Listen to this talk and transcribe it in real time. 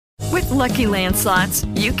Lucky Land Slots,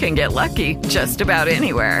 you can get lucky just about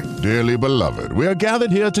anywhere. Dearly beloved, we are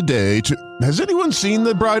gathered here today to... Has anyone seen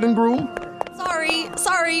the bride and groom?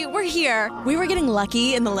 Sorry, we're here. We were getting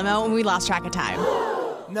lucky in the limo and we lost track of time.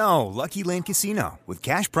 No, Lucky Land Casino, with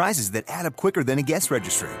cash prizes that add up quicker than a guest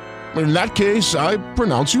registry. In that case, I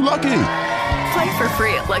pronounce you lucky. Play for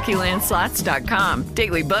free at LuckyLandSlots.com.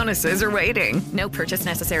 Daily bonuses are waiting. No purchase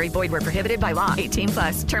necessary. Void where prohibited by law.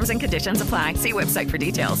 18+. Terms and conditions apply. See website for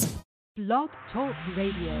details. Blog Talk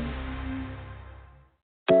Radio.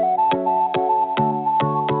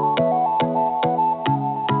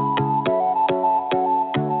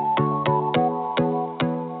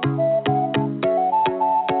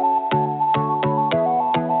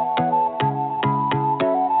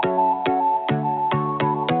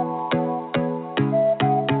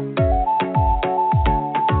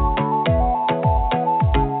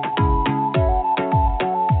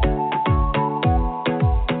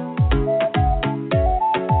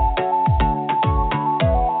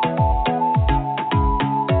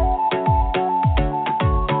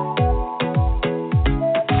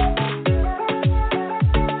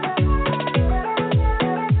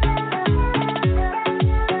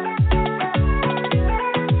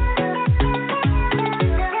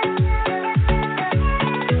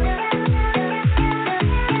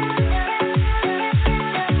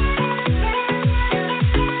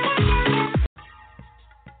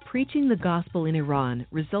 Preaching the gospel in Iran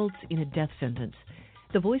results in a death sentence.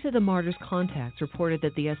 The Voice of the Martyrs contacts reported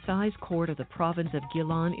that the Assize Court of the province of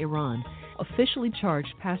Gilan, Iran, officially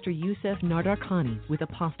charged Pastor Youssef Nardarkhani with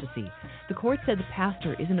apostasy. The court said the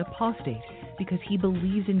pastor is an apostate because he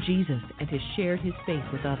believes in Jesus and has shared his faith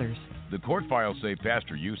with others. The court files say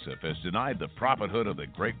Pastor Youssef has denied the prophethood of the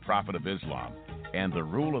great prophet of Islam and the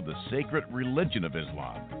rule of the sacred religion of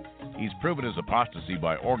Islam. He's proven his apostasy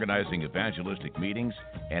by organizing evangelistic meetings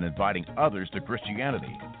and inviting others to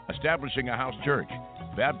Christianity, establishing a house church,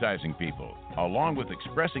 baptizing people, along with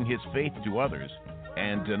expressing his faith to others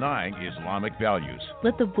and denying Islamic values.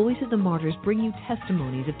 Let the Voice of the Martyrs bring you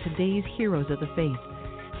testimonies of today's heroes of the faith.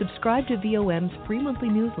 Subscribe to VOM's free monthly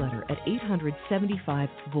newsletter at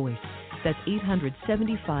 875-VOICE. That's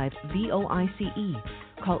 875-VOICE.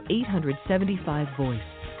 Call 875-VOICE.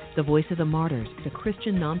 The Voice of the Martyrs is a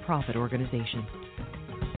Christian nonprofit organization.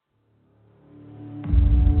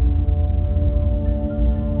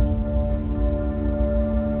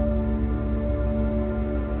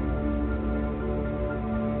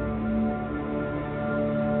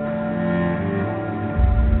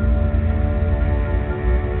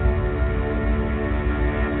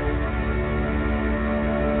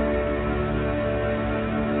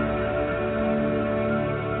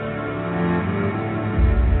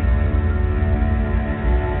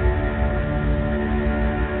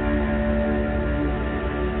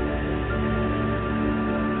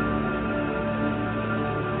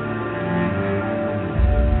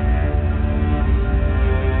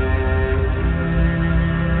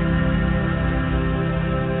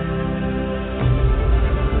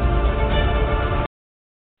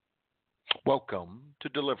 Welcome to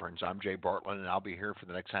Deliverance. I'm Jay Bartlett, and I'll be here for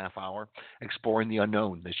the next half hour exploring the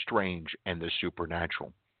unknown, the strange, and the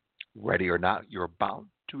supernatural. Ready or not, you're about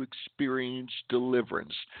to experience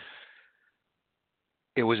deliverance.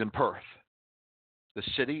 It was in Perth, the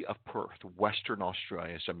city of Perth, Western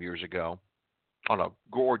Australia, some years ago, on a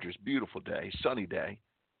gorgeous, beautiful day, sunny day.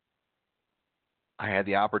 I had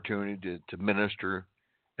the opportunity to minister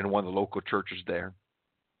in one of the local churches there.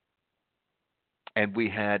 And we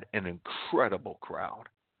had an incredible crowd.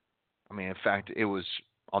 I mean, in fact, it was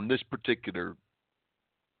on this particular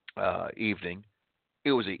evening,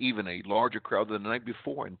 it was even a larger crowd than the night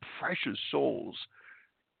before. And precious souls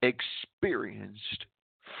experienced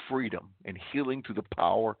freedom and healing through the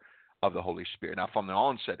power of the Holy Spirit. Now, from the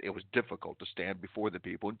onset, it was difficult to stand before the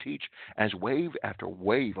people and teach as wave after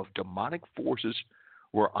wave of demonic forces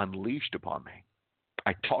were unleashed upon me.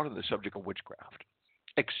 I taught on the subject of witchcraft,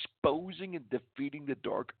 exposing and defeating the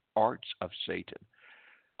dark arts of Satan.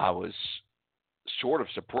 I was sort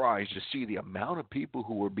of surprised to see the amount of people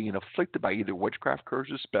who were being afflicted by either witchcraft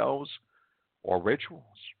curses, spells, or rituals.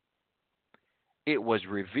 It was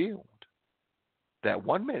revealed that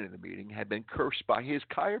one man in the meeting had been cursed by his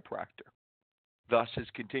chiropractor, thus his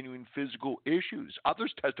continuing physical issues.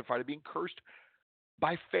 Others testified to being cursed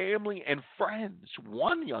by family and friends.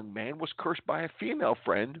 One young man was cursed by a female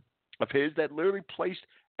friend of his that literally placed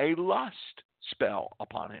a lust spell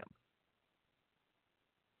upon him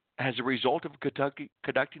as a result of conducting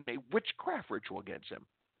a witchcraft ritual against him.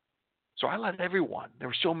 So I let everyone, there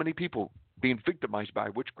were so many people being victimized by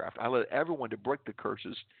witchcraft, I let everyone to break the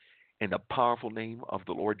curses in the powerful name of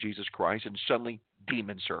the Lord Jesus Christ, and suddenly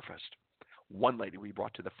demons surfaced. One lady we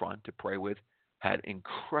brought to the front to pray with had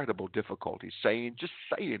incredible difficulty saying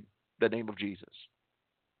the name of Jesus.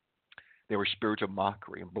 There were spirits of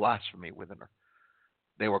mockery and blasphemy within her.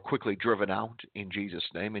 They were quickly driven out in Jesus'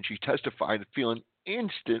 name, and she testified of feeling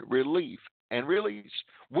instant relief and release.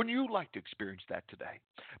 Wouldn't you like to experience that today?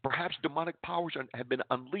 Perhaps demonic powers have been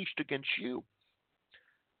unleashed against you.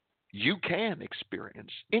 You can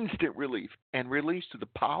experience instant relief and release through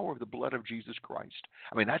the power of the blood of Jesus Christ.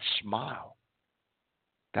 I mean, that smile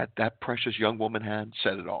that precious young woman had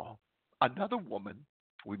said it all. Another woman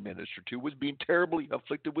we ministered to was being terribly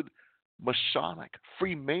afflicted with Masonic,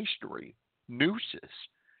 Freemasonry, nooses.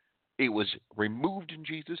 It was removed in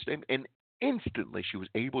Jesus' name, and instantly she was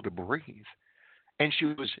able to breathe. And she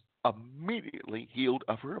was immediately healed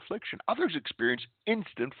of her affliction. Others experienced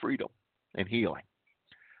instant freedom and healing.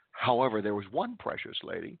 However, there was one precious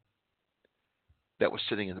lady that was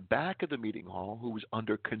sitting in the back of the meeting hall who was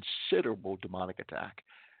under considerable demonic attack.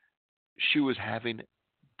 She was having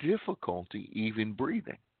difficulty even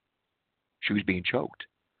breathing. She was being choked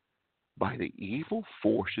by the evil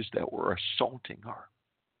forces that were assaulting her.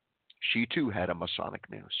 She too had a Masonic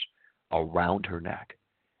noose around her neck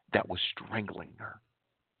that was strangling her.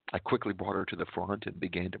 I quickly brought her to the front and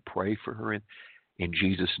began to pray for her in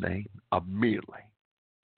Jesus' name. Immediately,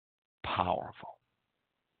 powerful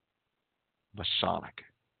Masonic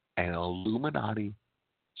and Illuminati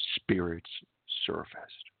spirits surfaced.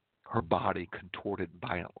 Her body contorted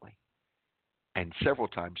violently and several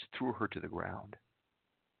times threw her to the ground.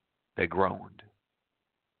 They groaned.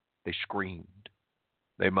 They screamed.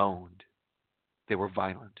 They moaned. They were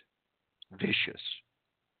violent, vicious.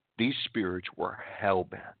 These spirits were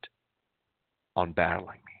hell-bent on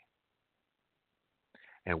battling me.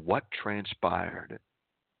 And what transpired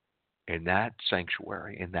in that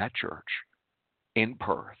sanctuary, in that church, in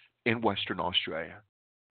Perth, in Western Australia,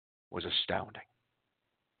 was astounding.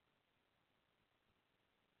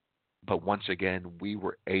 But once again, we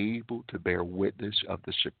were able to bear witness of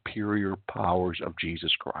the superior powers of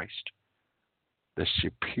Jesus Christ. The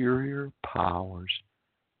superior powers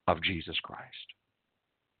of Jesus Christ.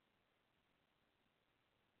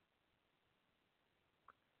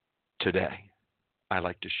 Today, I'd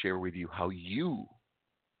like to share with you how you,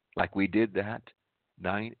 like we did that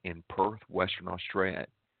night in Perth, Western Australia,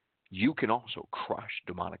 you can also crush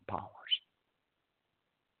demonic powers.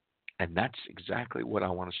 And that's exactly what I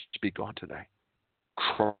want to speak on today.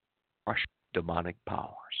 Crush demonic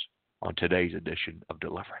powers on today's edition of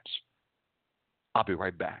Deliverance. I'll be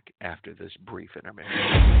right back after this brief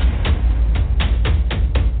intermission.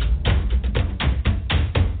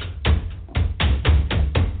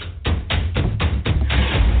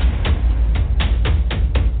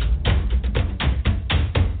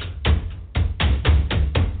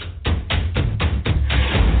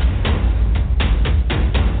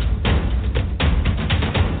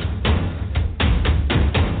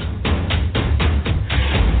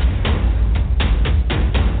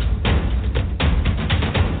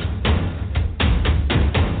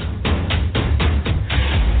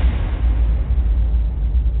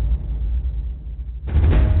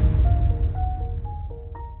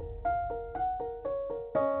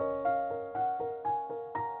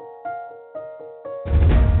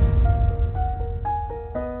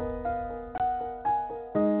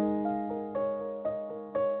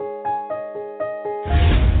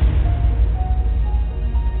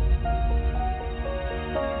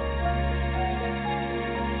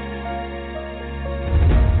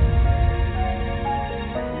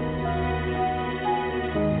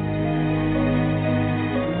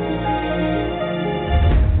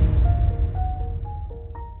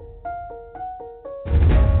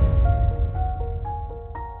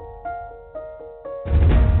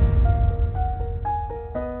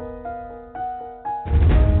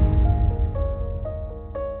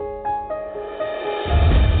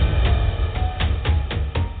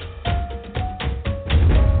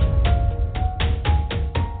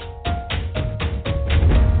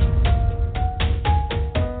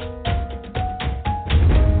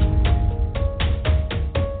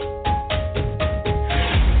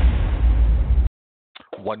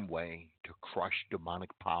 One way to crush demonic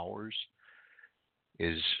powers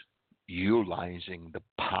is utilizing the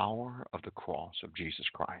power of the cross of Jesus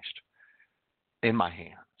Christ. In my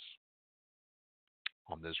hands,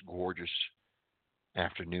 on this gorgeous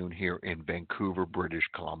afternoon here in Vancouver, British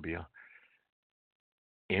Columbia,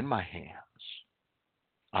 in my hands,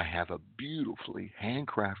 I have a beautifully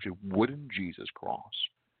handcrafted wooden Jesus cross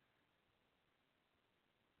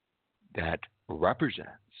that represents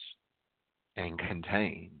and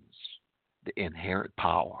contains the inherent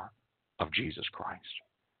power of Jesus Christ.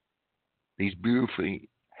 These beautifully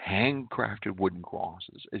handcrafted wooden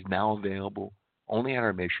crosses is now available only at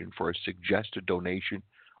our mission for a suggested donation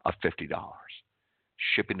of $50.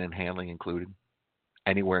 Shipping and handling included,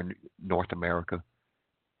 anywhere in North America.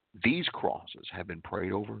 These crosses have been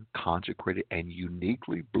prayed over, consecrated, and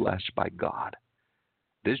uniquely blessed by God.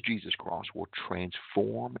 This Jesus cross will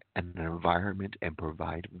transform an environment and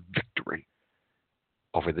provide victory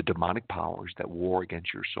over the demonic powers that war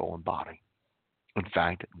against your soul and body. In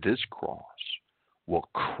fact, this cross will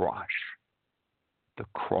crush. The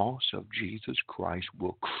cross of Jesus Christ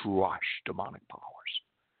will crush demonic powers.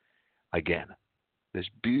 Again, this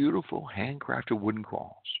beautiful handcrafted wooden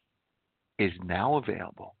cross is now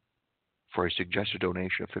available for a suggested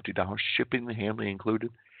donation of $50, shipping and handling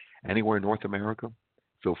included, anywhere in North America.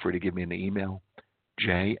 Feel free to give me an email,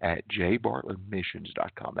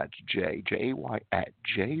 j@jbartlettmissions.com. That's J-A-Y at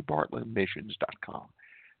jbartlettmissions.com.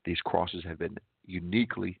 These crosses have been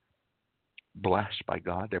uniquely blessed by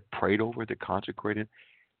God. They're prayed over, they're consecrated.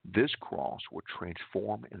 This cross will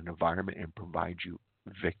transform an environment and provide you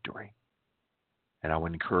victory. And I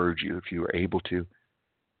would encourage you, if you are able to,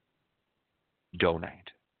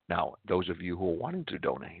 donate. Now, those of you who are wanting to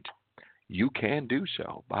donate, you can do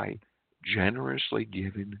so by generously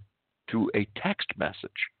giving through a text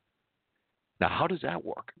message. Now, how does that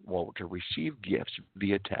work? Well, to receive gifts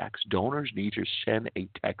via text, donors need to send a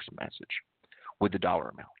text message with the dollar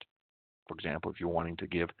amount. For example, if you're wanting to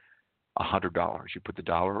give $100, you put the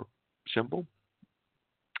dollar symbol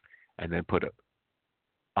and then put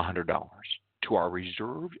 $100 to our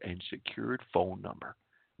reserved and secured phone number,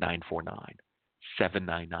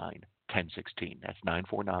 949-799-1016. That's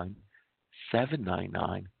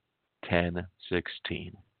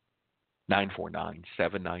 949-799-1016.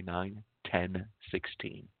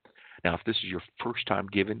 949-799-1016. Now, if this is your first time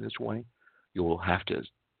giving this way, you will have to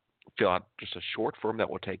fill out just a short form that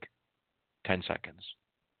will take 10 seconds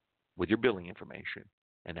with your billing information.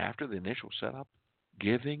 And after the initial setup,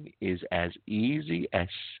 giving is as easy as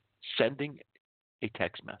sending a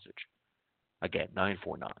text message. Again,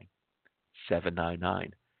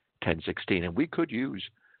 949-799-1016. And we could use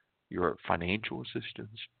your financial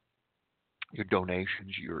assistance, your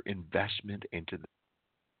donations, your investment into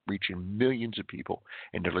reaching millions of people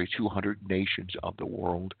in nearly 200 nations of the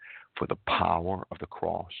world for the power of the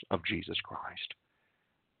cross of Jesus Christ.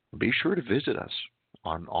 Be sure to visit us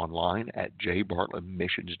online at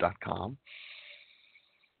jbartlettmissions.com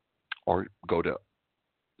or go to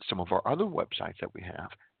some of our other websites that we have,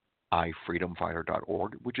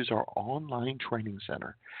 ifreedomfighter.org, which is our online training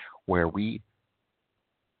center where we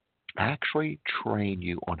actually train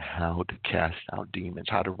you on how to cast out demons,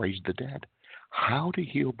 how to raise the dead, how to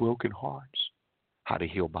heal broken hearts, how to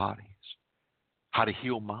heal bodies, how to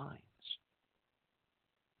heal minds,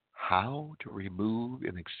 how to remove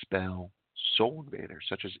and expel soul invaders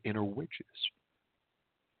such as inner witches.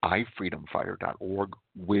 ifreedomfighter.org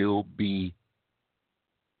will be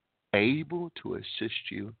able to assist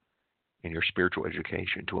you in your spiritual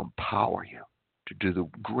education, to empower you to do the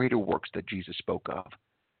greater works that Jesus spoke of,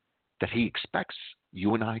 that he expects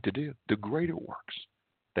you and I to do, the greater works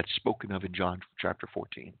that's spoken of in John chapter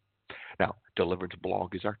 14. Now, Deliverance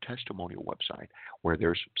Blog is our testimonial website where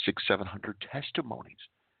there's 600-700 testimonies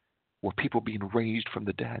where people being raised from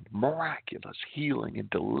the dead, miraculous healing and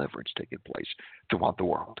deliverance taking place throughout the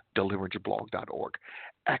world. DeliveranceBlog.org,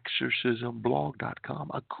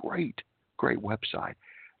 ExorcismBlog.com, a great website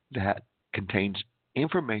that contains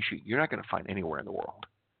information you're not going to find anywhere in the world.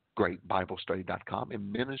 Great BibleStudy.com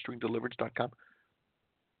and MinisteringDeliverance.com.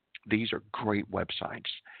 These are great websites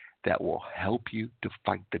that will help you to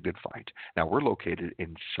fight the good fight. Now, we're located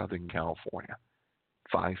in Southern California,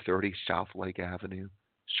 530 South Lake Avenue,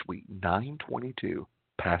 Suite 922,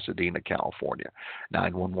 Pasadena, California,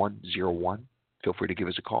 91101. Feel free to give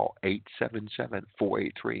us a call,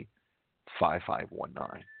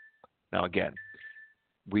 877-483-5519. Now, again,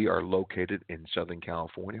 we are located in Southern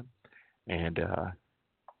California and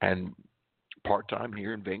part-time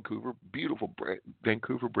here in Vancouver, beautiful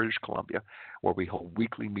Vancouver, British Columbia, where we hold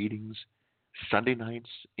weekly meetings, Sunday nights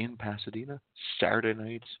in Pasadena, Saturday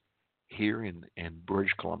nights here in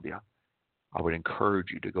British Columbia. I would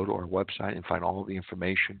encourage you to go to our website and find all of the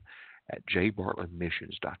information at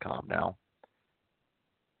jbartlettmissions.com. Now,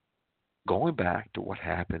 going back to what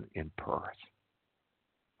happened in Perth,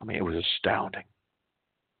 I mean, it was astounding.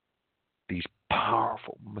 These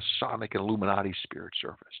powerful Masonic and Illuminati spirits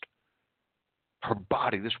surfaced. Her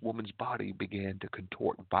body, this woman's body, began to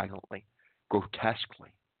contort violently, grotesquely.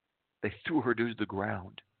 They threw her to the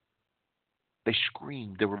ground. They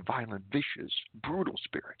screamed. They were violent, vicious, brutal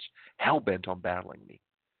spirits, hell-bent on battling me.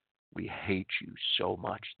 We hate you so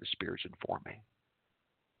much, the spirits informed me.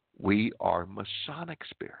 We are Masonic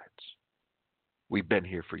spirits. We've been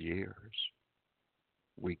here for years.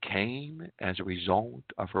 We came as a result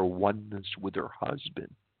of her oneness with her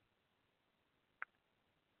husband,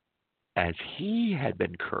 as he had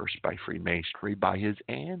been cursed by Freemasonry by his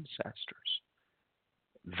ancestors.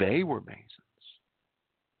 They were Masons.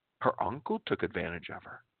 Her uncle took advantage of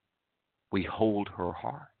her. We hold her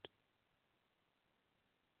heart.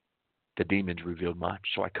 The demons revealed much,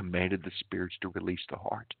 so I commanded the spirits to release the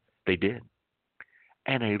heart. They did.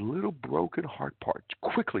 And a little broken heart part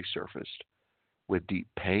quickly surfaced with deep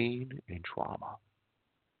pain and trauma.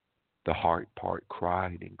 The heart part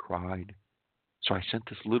cried and cried. So I sent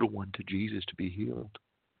this little one to Jesus to be healed.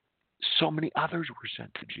 So many others were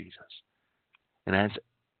sent to Jesus. And as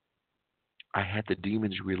I had the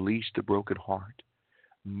demons release the broken heart,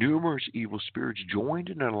 numerous evil spirits joined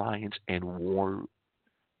in an alliance and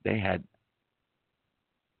they had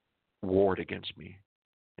warred against me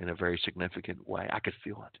in a very significant way. I could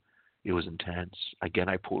feel it. It was intense. Again,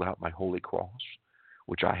 I pulled out my holy cross,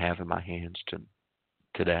 which I have in my hands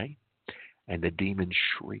today, and the demons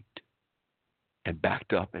shrieked and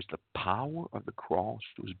backed up as the power of the cross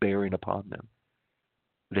was bearing upon them.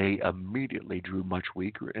 They immediately drew much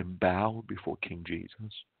weaker and bowed before King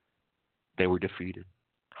Jesus. They were defeated.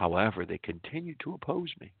 However, they continued to oppose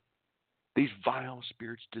me. These vile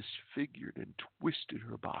spirits disfigured and twisted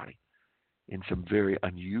her body in some very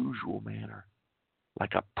unusual manner,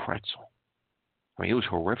 like a pretzel. I mean, it was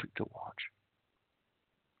horrific to watch.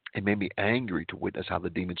 It made me angry to witness how the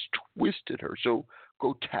demons twisted her so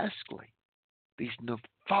grotesquely. These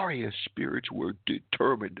nefarious spirits were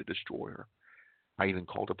determined to destroy her. I even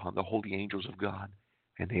called upon the holy angels of God,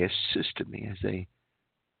 and they assisted me as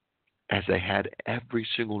they had every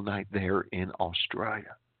single night there in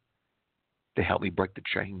Australia. They helped me break the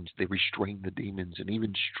chains. They restrained the demons and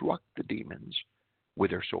even struck the demons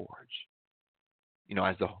with their swords. You know,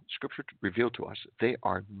 as the scripture revealed to us, they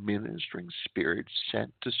are ministering spirits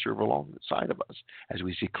sent to serve alongside of us, as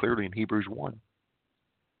we see clearly in Hebrews 1.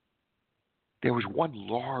 There was one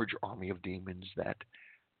large army of demons that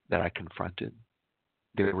I confronted.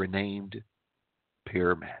 They were named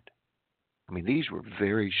Pyramid. I mean, these were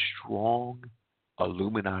very strong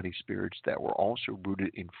Illuminati spirits that were also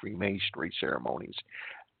rooted in Freemasonry ceremonies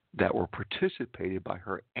that were participated by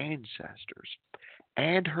her ancestors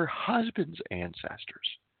and her husband's ancestors.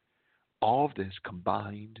 All of this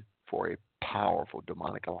combined for a powerful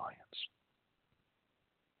demonic alliance.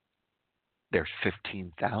 There's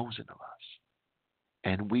 15,000 of us,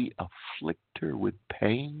 and we afflict her with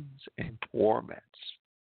pains and torments.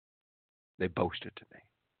 They boasted to me.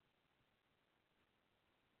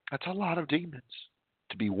 That's a lot of demons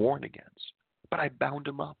to be warned against. But I bound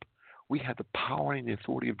them up. We have the power and the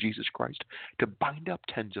authority of Jesus Christ to bind up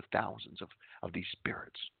tens of thousands of these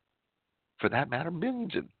spirits. For that matter,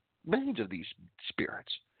 millions of these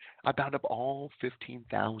spirits. I bound up all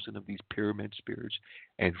 15,000 of these pyramid spirits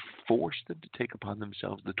and forced them to take upon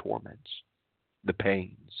themselves the torments, the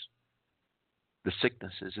pains, the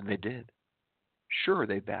sicknesses, and they did. Sure,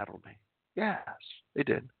 they battled me. Yes, they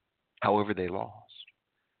did. However, they lost.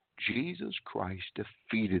 Jesus Christ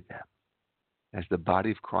defeated them as the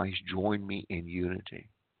body of Christ joined me in unity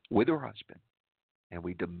with her husband, and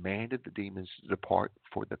we demanded the demons to depart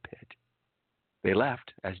for the pit. They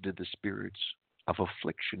left, as did the spirits of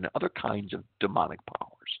affliction and other kinds of demonic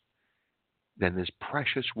powers. Then this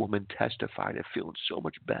precious woman testified of feeling so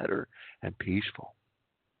much better and peaceful.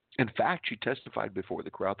 In fact, she testified before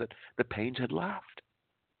the crowd that the pains had left.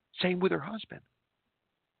 Same with her husband.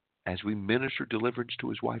 As we ministered deliverance to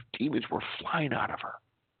his wife, demons were flying out of her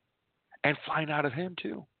and flying out of him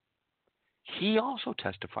too. He also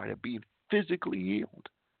testified of being physically healed.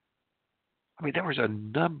 I mean, there was a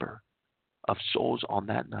number of souls on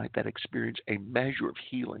that night that experienced a measure of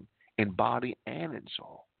healing in body and in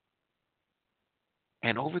soul.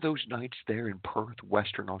 And over those nights there in Perth,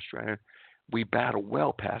 Western Australia, we battled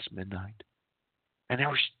well past midnight. And there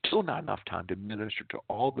was still not enough time to minister to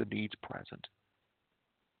all the needs present.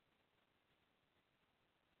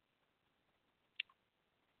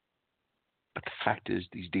 But the fact is,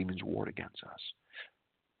 these demons warred against us.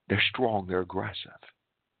 They're strong, they're aggressive.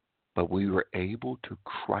 But we were able to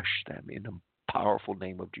crush them in the powerful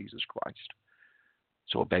name of Jesus Christ.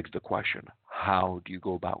 So it begs the question, how do you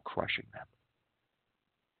go about crushing them?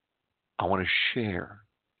 I want to share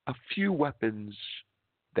a few weapons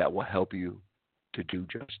that will help you to do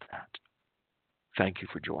just that. Thank you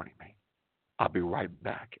for joining me. I'll be right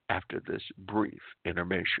back after this brief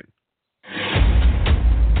intermission.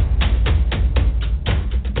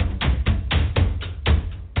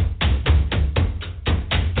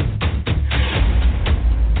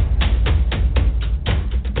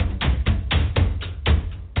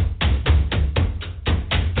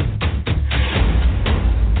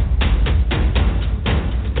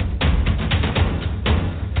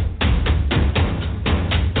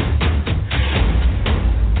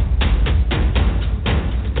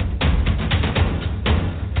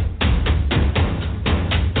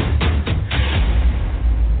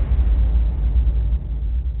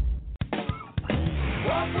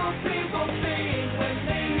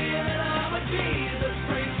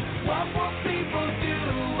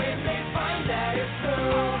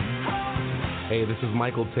 Hey, this is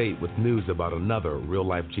Michael Tate with news about another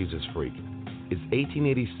real-life Jesus freak. It's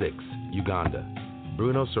 1886, Uganda.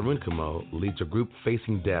 Bruno Sarunkumo leads a group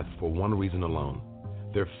facing death for one reason alone.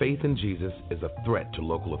 Their faith in Jesus is a threat to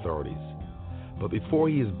local authorities. But before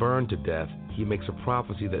he is burned to death, he makes a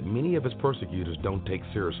prophecy that many of his persecutors don't take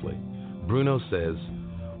seriously. Bruno says,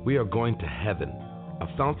 "We are going to heaven. A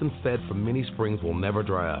fountain fed from many springs will never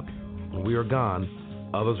dry up. When we are gone,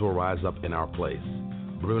 others will rise up in our place."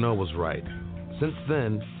 Bruno was right. Since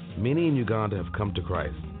then, many in Uganda have come to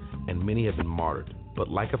Christ, and many have been martyred. But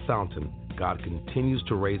like a fountain, God continues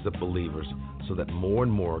to raise up believers so that more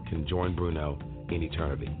and more can join Bruno in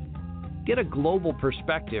eternity. Get a global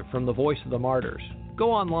perspective from the voice of the martyrs.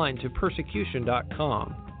 Go online to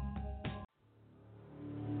persecution.com.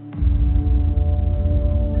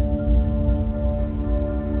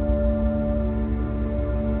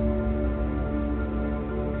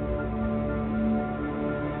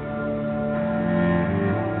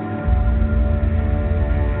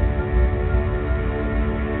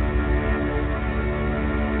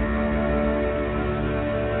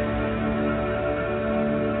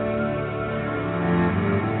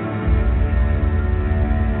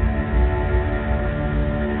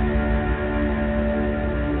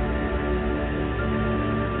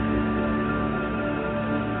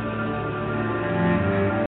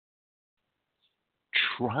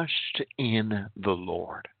 Trust in the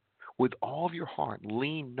Lord with all of your heart.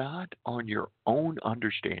 Lean not on your own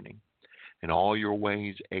understanding. In all your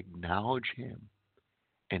ways acknowledge him,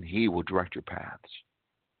 and he will direct your paths.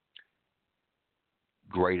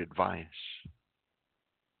 Great advice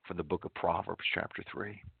from the book of Proverbs, chapter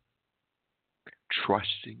 3.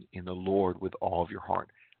 Trusting in the Lord with all of your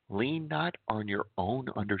heart. Lean not on your own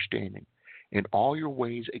understanding. In all your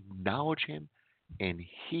ways acknowledge him, and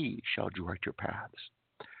he shall direct your paths.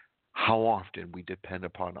 How often we depend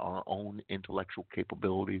upon our own intellectual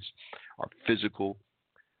capabilities, our physical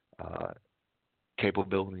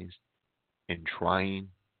capabilities in trying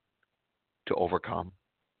to overcome.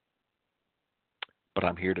 But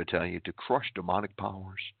I'm here to tell you, to crush demonic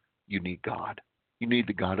powers, you need God. You need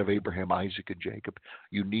the God of Abraham, Isaac, and Jacob.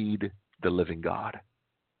 You need the living God.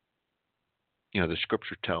 You know, the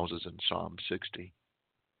scripture tells us in Psalm 60,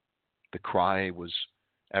 the cry was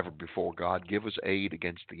ever before God, give us aid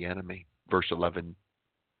against the enemy. Verse 11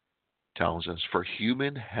 tells us, for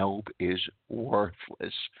human help is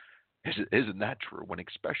worthless. Isn't that true? When,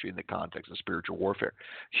 especially in the context of spiritual warfare,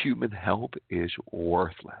 human help is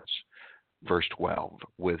worthless. Verse 12,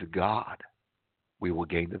 with God we will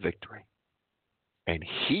gain the victory, and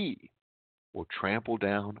he will trample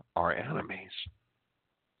down our enemies.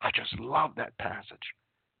 I just love that passage.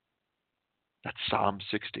 That's Psalm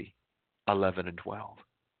 60, 11 and 12.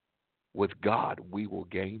 With God we will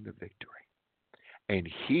gain the victory, and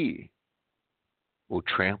he will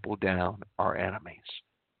trample down our enemies.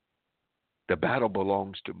 The battle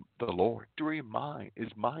belongs to the Lord. Victory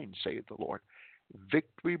is mine, saith the Lord.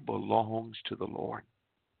 Victory belongs to the Lord.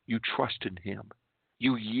 You trust in him.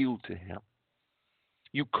 You yield to him.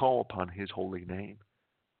 You call upon his holy name.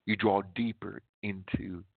 You draw deeper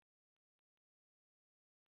into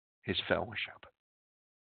his fellowship.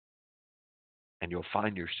 And you'll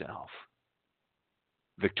find yourself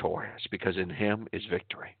victorious, because in him is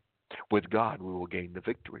victory. With God we will gain the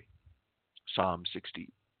victory. Psalm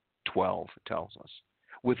 60:12 tells us,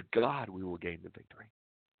 with God we will gain the victory,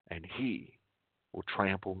 and he will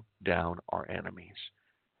trample down our enemies.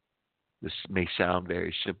 This may sound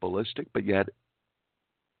very simplistic, but yet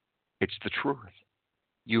it's the truth.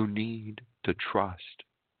 You need to trust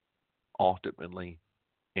ultimately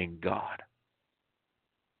in God.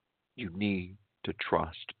 You need to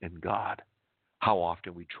trust in God. How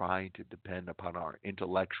often we try to depend upon our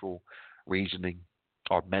intellectual reasoning,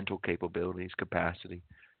 our mental capabilities, capacity.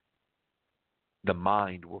 The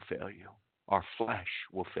mind will fail you. Our flesh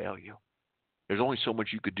will fail you. There's only so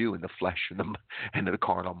much you could do in the flesh and the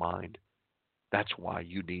carnal mind. That's why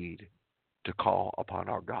you need to call upon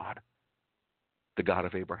our God, the God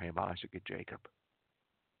of Abraham, Isaac, and Jacob.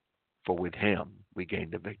 For with him we gain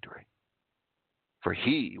the victory. For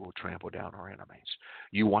he will trample down our enemies.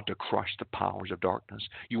 You want to crush the powers of darkness.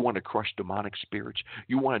 You want to crush demonic spirits.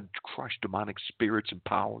 You want to crush demonic spirits and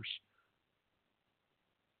powers.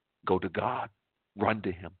 Go to God. Run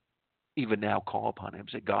to him. Even now, call upon him.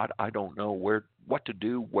 Say, God, I don't know what to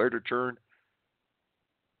do, where to turn.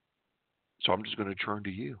 So I'm just going to turn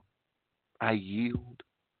to you. I yield.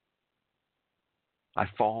 I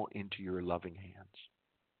fall into your loving hands.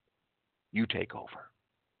 You take over.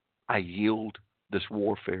 I yield this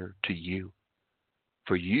warfare to you,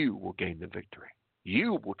 for you will gain the victory.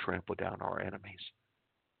 You will trample down our enemies.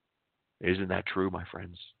 Isn't that true, my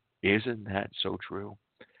friends? Isn't that so true?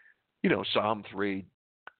 You know, Psalm 3,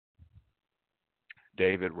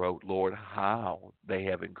 David wrote, Lord, how they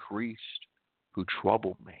have increased who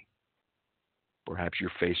trouble me. Perhaps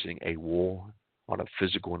you're facing a war on a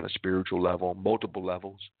physical and a spiritual level, multiple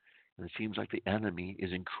levels, and it seems like the enemy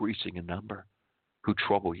is increasing in number who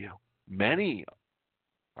trouble you. Many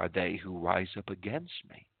are they who rise up against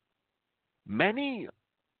me. Many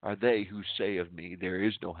are they who say of me, there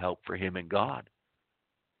is no help for him in God.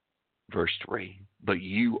 Verse 3, but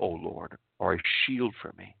you, O Lord, are a shield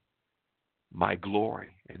for me, my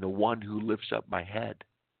glory, and the one who lifts up my head.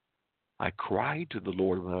 I cried to the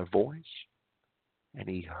Lord with my voice, and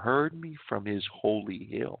he heard me from his holy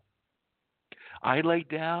hill. I lay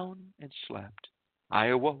down and slept. I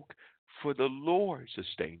awoke, for the Lord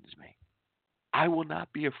sustains me. I will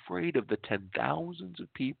not be afraid of the 10,000s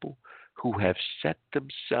of people who have set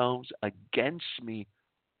themselves against me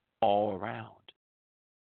all around.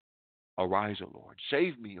 Arise, O Lord.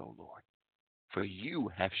 Save me, O Lord. For you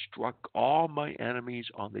have struck all my enemies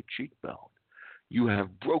on the cheekbone. You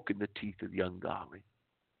have broken the teeth of the ungodly.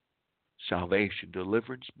 Salvation,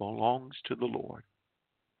 deliverance belongs to the Lord.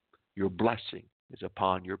 Your blessing is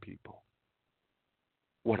upon your people.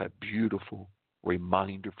 What a beautiful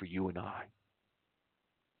reminder for you and I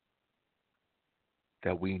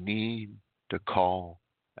that we need to call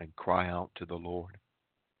and cry out to the Lord.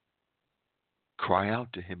 Cry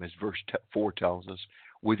out to him, as verse 4 tells us,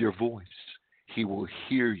 with your voice. He will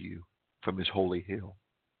hear you from his holy hill,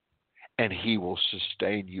 and he will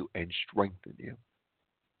sustain you and strengthen you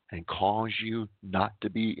and cause you not to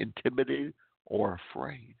be intimidated or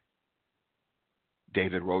afraid.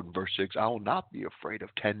 David wrote in verse 6, I will not be afraid of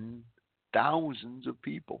 10,000s of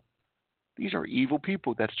people. These are evil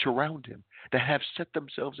people that surround him, that have set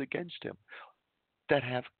themselves against him, that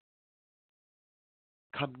have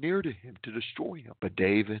come near to him to destroy him. But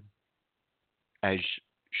David, as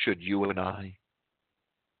should you and I,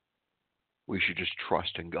 we should just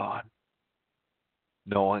trust in God,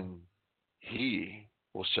 knowing he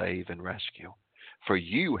will save and rescue. For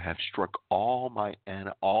you have struck all my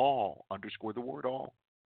underscore the word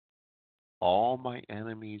all my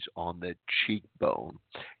enemies on the cheekbone.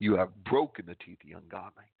 You have broken the teeth of the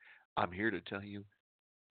ungodly. I'm here to tell you,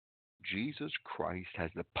 Jesus Christ has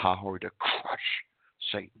the power to crush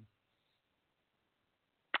Satan.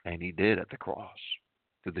 And he did at the cross,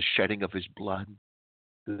 through the shedding of his blood,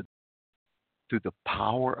 through the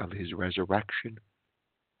power of his resurrection.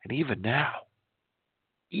 And even now,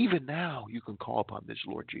 you can call upon this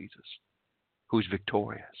Lord Jesus, who's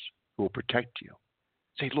victorious, who will protect you.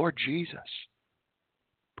 Say, Lord Jesus,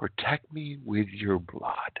 protect me with your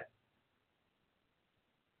blood.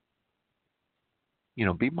 You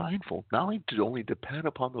know, be mindful, not only to only depend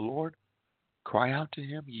upon the Lord, cry out to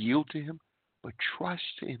him, yield to him, but trust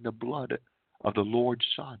in the blood of the Lord's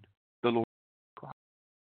Son, the Lord Christ.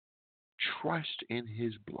 Trust in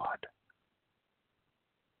his blood.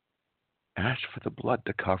 Ask for the blood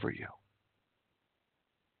to cover you.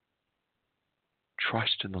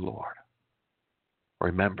 Trust in the Lord.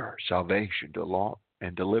 Remember, salvation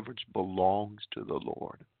and deliverance belongs to the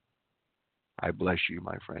Lord. I bless you,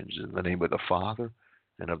 my friends, in the name of the Father,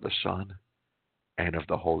 and of the Son, and of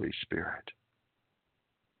the Holy Spirit.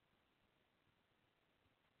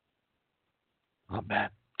 Amen.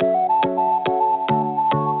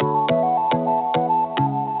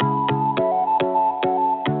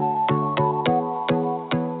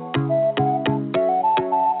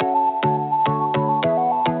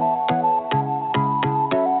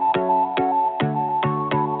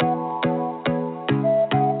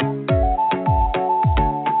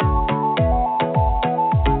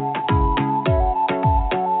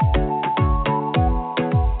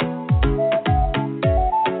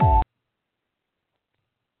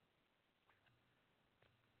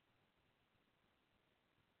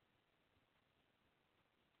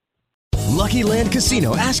 Lucky Land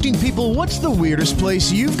Casino, asking people, what's the weirdest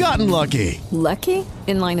place you've gotten lucky? Lucky?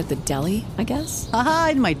 In line at the deli, I guess? Aha,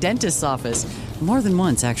 in my dentist's office. More than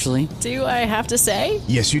once, actually. Do I have to say?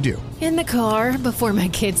 Yes, you do. In the car before my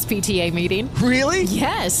kids' PTA meeting. Really?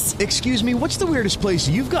 Yes. Excuse me, what's the weirdest place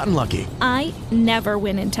you've gotten lucky? I never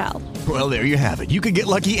win and tell. Well, there you have it. You can get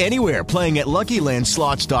lucky anywhere, playing at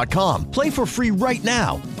LuckyLandSlots.com. Play for free right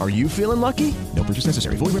now. Are you feeling lucky? No purchase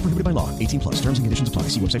necessary. Void where prohibited by law. 18+. Terms and conditions apply.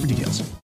 See website for details.